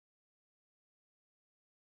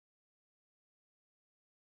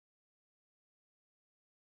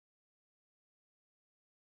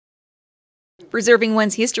Preserving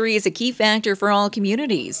one's history is a key factor for all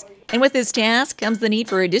communities, and with this task comes the need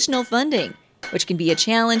for additional funding, which can be a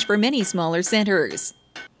challenge for many smaller centers.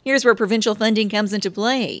 Here's where provincial funding comes into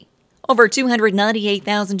play. Over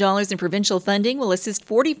 $298,000 in provincial funding will assist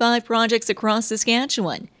 45 projects across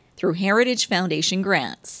Saskatchewan through Heritage Foundation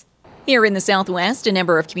grants. Here in the Southwest, a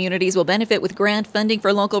number of communities will benefit with grant funding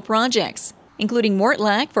for local projects, including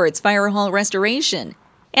Mortlach for its fire hall restoration,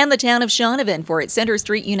 and the town of Shaunavon for its Centre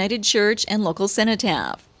Street United Church and local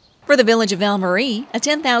cenotaph. For the village of Val-Marie, a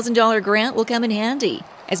 $10,000 grant will come in handy,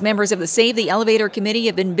 as members of the Save the Elevator Committee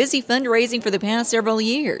have been busy fundraising for the past several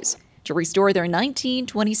years to restore their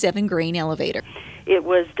 1927 grain elevator. It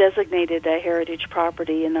was designated a heritage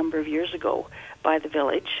property a number of years ago by the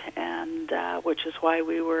village, and which is why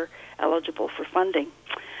we were eligible for funding.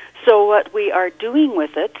 So what we are doing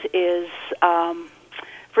with it is,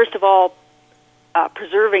 first of all,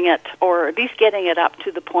 preserving it, or at least getting it up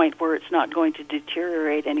to the point where it's not going to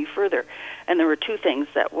deteriorate any further. And there are two things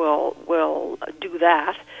that will do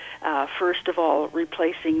that. First of all,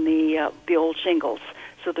 replacing the old shingles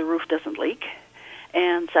so the roof doesn't leak,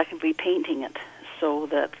 and secondly, painting it so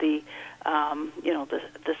that the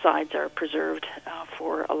sides are preserved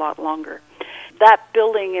for a lot longer. That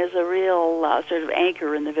building is a real sort of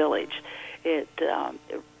anchor in the village. It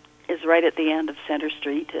is right at the end of Centre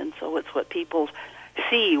Street, and so it's what people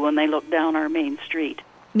see when they look down our main street.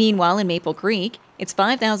 Meanwhile, in Maple Creek, its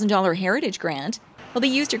 $5,000 Heritage Grant will be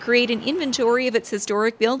used to create an inventory of its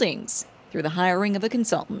historic buildings through the hiring of a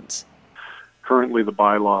consultant. Currently, the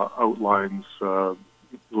bylaw outlines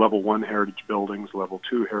Level 1 heritage buildings, Level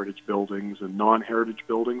 2 heritage buildings, and non-heritage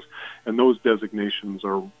buildings, and those designations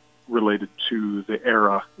are related to the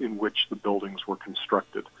era in which the buildings were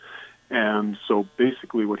constructed. And so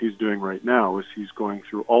basically what he's doing right now is he's going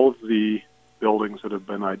through all of the buildings that have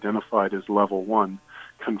been identified as Level 1,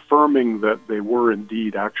 confirming that they were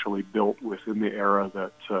indeed actually built within the era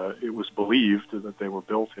that it was believed that they were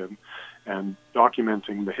built in, and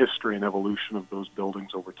documenting the history and evolution of those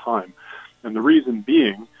buildings over time. And the reason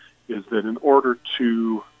being is that in order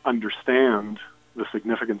to understand the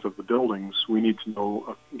significance of the buildings, we need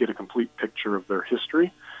to get a complete picture of their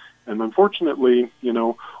history. And unfortunately,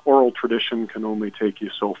 oral tradition can only take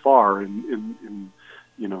you so far in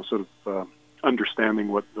understanding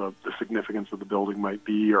what the significance of the building might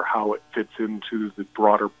be, or how it fits into the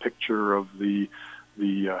broader picture of the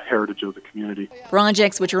heritage of the community.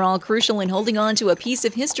 Projects which are all crucial in holding on to a piece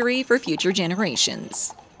of history for future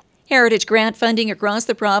generations. Heritage grant funding across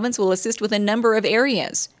the province will assist with a number of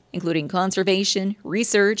areas, including conservation,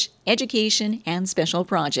 research, education, and special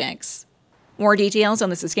projects. More details on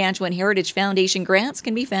the Saskatchewan Heritage Foundation grants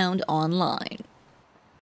can be found online.